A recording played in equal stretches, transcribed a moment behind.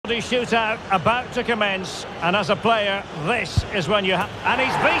penalty shootout about to commence, and as a player, this is when you and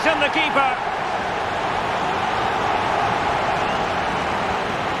he's beaten the keeper.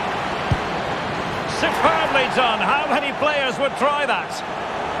 Superbly done. How many players would try that?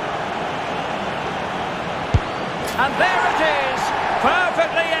 And there it is,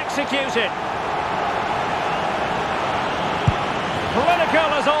 perfectly executed. Clinical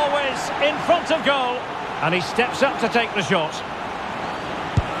as always, in front of goal. And he steps up to take the shot.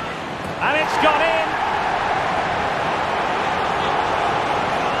 And it's gone in.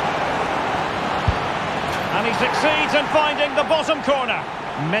 And he succeeds in finding the bottom corner.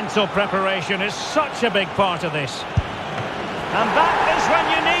 Mental preparation is such a big part of this. And that is when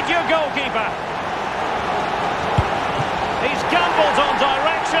you need your goalkeeper. He's gambled on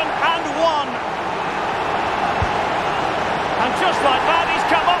direction and won. And just like that, he's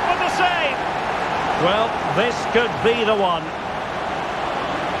come up with the save. Well, this could be the one.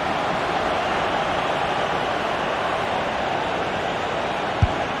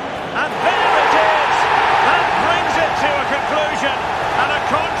 And there it is! That brings it to a conclusion. And a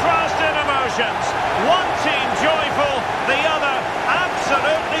contrast in emotions. One team joyful, the other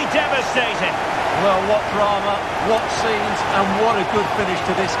absolutely devastating. Well, what drama, what scenes, and what a good finish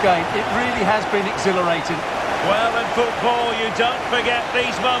to this game. It really has been exhilarating. Well, in football, you don't forget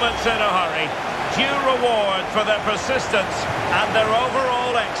these moments in a hurry. Due reward for their persistence and their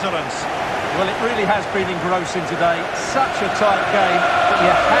overall excellence. Well, it really has been engrossing today. Such a tight game, but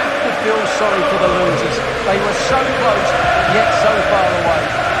you have to feel sorry for the losers. They were so close, yet so far away.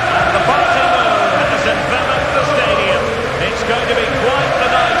 And the party mood has enveloped the stadium. It's going to be quite the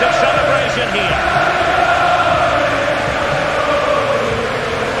night of celebration here.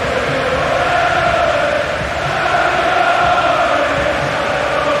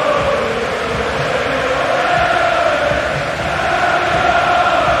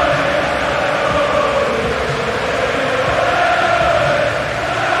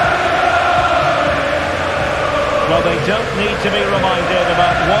 Well, they don't need to be reminded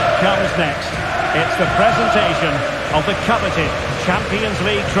about what comes next. It's the presentation of the coveted Champions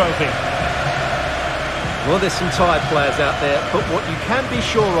League trophy. Well, there's some tired players out there, but what you can be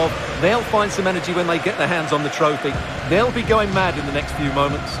sure of, they'll find some energy when they get their hands on the trophy. They'll be going mad in the next few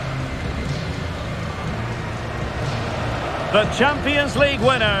moments. The Champions League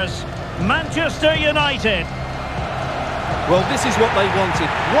winners, Manchester United. Well, this is what they wanted.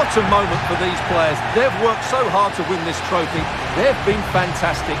 What a moment for these players. They've worked so hard to win this trophy. They've been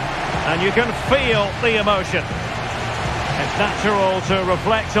fantastic. And you can feel the emotion. It's natural to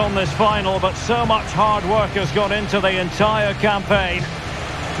reflect on this final, but so much hard work has gone into the entire campaign.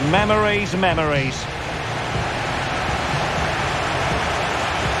 Memories, memories.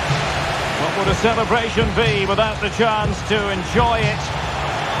 What would a celebration be without the chance to enjoy it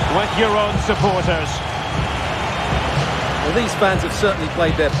with your own supporters? Well, these fans have certainly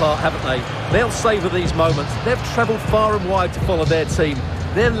played their part, haven't they? They'll savour these moments. They've travelled far and wide to follow their team.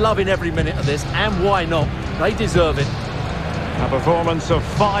 They're loving every minute of this, and why not? They deserve it. A performance of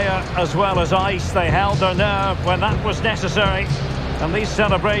fire as well as ice. They held their nerve when that was necessary. And these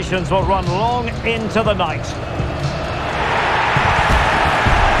celebrations will run long into the night.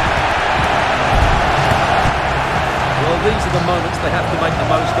 Well, these are the moments they have to make the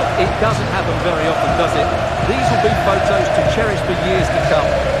most of. It doesn't happen very often, does it? These will be photos to cherish for years to come.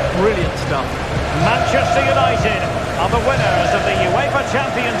 Brilliant stuff. Manchester United are the winners of the UEFA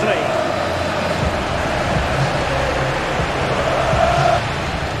Champions League.